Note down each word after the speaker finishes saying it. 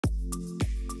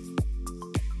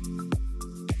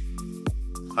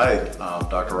Hi, I'm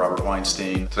Dr. Robert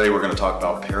Weinstein. Today we're going to talk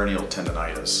about peroneal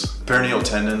tendonitis. Peroneal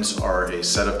tendons are a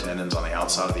set of tendons on the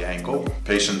outside of the ankle.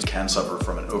 Patients can suffer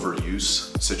from an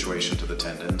overuse situation to the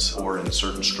tendons, or in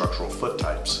certain structural foot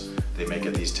types, they may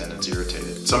get these tendons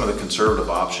irritated. Some of the conservative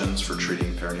options for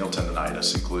treating peroneal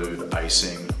tendonitis include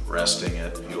icing, resting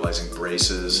it, utilizing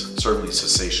braces, certainly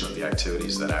cessation of the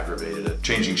activities that aggravated it,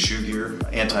 changing shoe gear,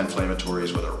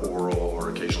 anti-inflammatories, whether oral or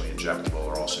occasionally injectable,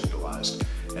 are also utilized.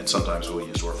 And sometimes we'll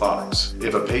use orthotics.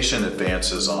 If a patient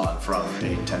advances on from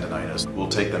a tendonitis, we'll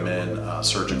take them in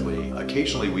surgically.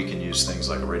 Occasionally we can use things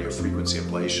like a radiofrequency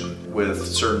ablation. With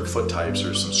certain foot types,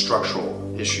 there's some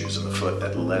structural issues in the foot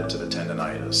that led to the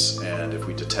tendonitis. And if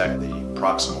we detect the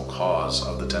proximal cause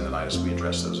of the tendonitis, we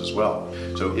address those as well.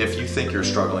 So if you think you're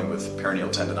struggling with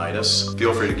peroneal tendonitis,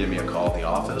 feel free to give me a call at the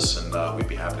office and we'd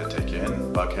be happy to take you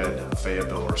in, Buckhead,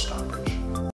 Fayetteville, or Stockbridge.